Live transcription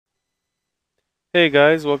Hey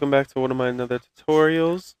guys, welcome back to one of my another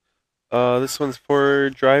tutorials. This one's for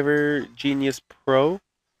Driver Genius Pro.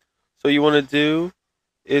 So you want to do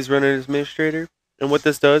is run an administrator, and what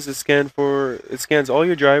this does is it scans all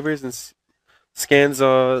your drivers and scans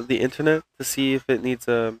the internet to see if it needs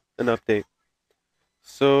an update.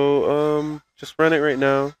 So just run it right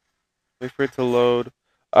now. Wait for it to load.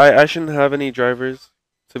 I shouldn't have any drivers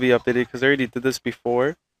to be updated because I already did this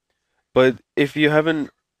before. But if you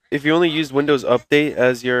only used Windows Update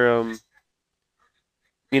as your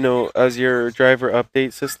as your driver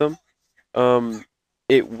update system, um,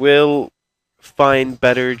 it will find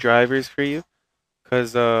better drivers for you.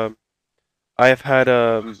 Because I've had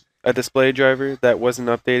a display driver that wasn't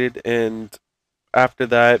updated, and after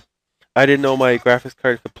that, I didn't know my graphics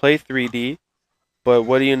card could play 3D. But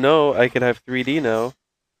what do you know? I could have 3D now,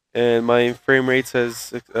 and my frame rates has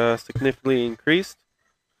significantly increased.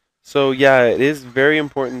 So yeah, it is very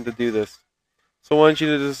important to do this. So I want you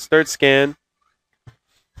to just start scan.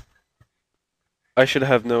 I should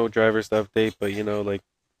have no drivers to update, but like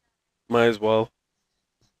might as well.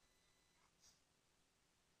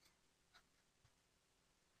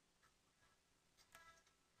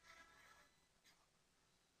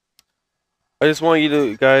 I just want you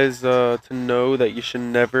to guys to know that you should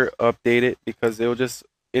never update it because it will just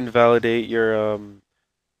invalidate your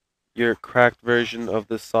cracked version of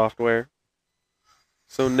the software.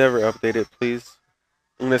 So never update it, please.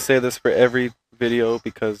 I'm gonna say this for every video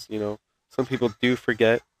because some people do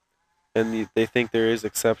forget and they think there is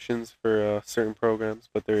exceptions for certain programs,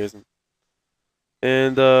 but there isn't.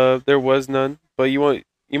 And there was none. But you might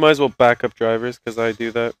as well back up drivers because I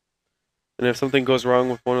do that. And if something goes wrong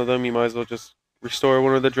with one of them, you might as well just restore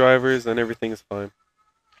one of the drivers and everything is fine.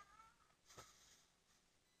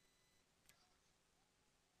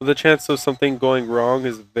 The chance of something going wrong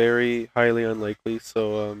is very highly unlikely.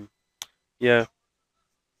 So yeah,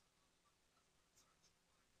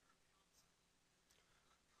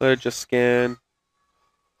 let it just scan,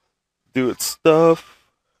 do its stuff.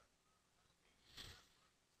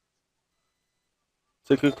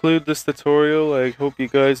 To conclude this tutorial, I hope you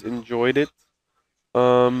guys enjoyed it.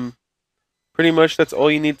 Um, Pretty much that's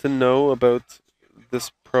all you need to know about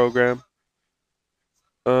this program.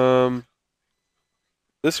 Um,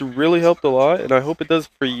 this really helped a lot, and I hope it does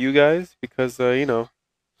for you guys because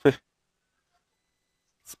it's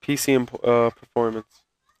PC performance.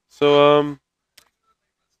 So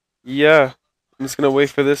yeah, I'm just gonna wait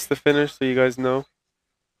for this to finish so you guys know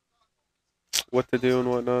what to do and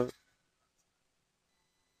whatnot.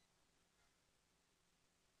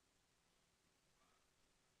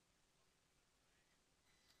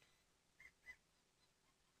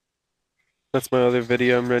 That's my other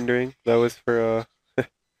video I'm rendering. That was for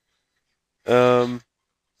um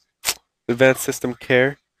advanced system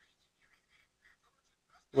care.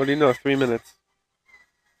 What do you know? 3 minutes.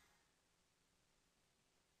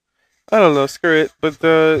 I don't know. Screw it. But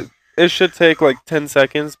it should take like 10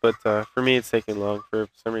 seconds. But for me, it's taking long for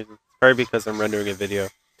some reason. Probably because I'm rendering a video.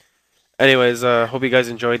 Anyways, hope you guys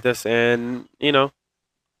enjoyed this, and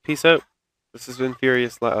peace out. This has been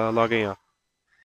Furious logging out.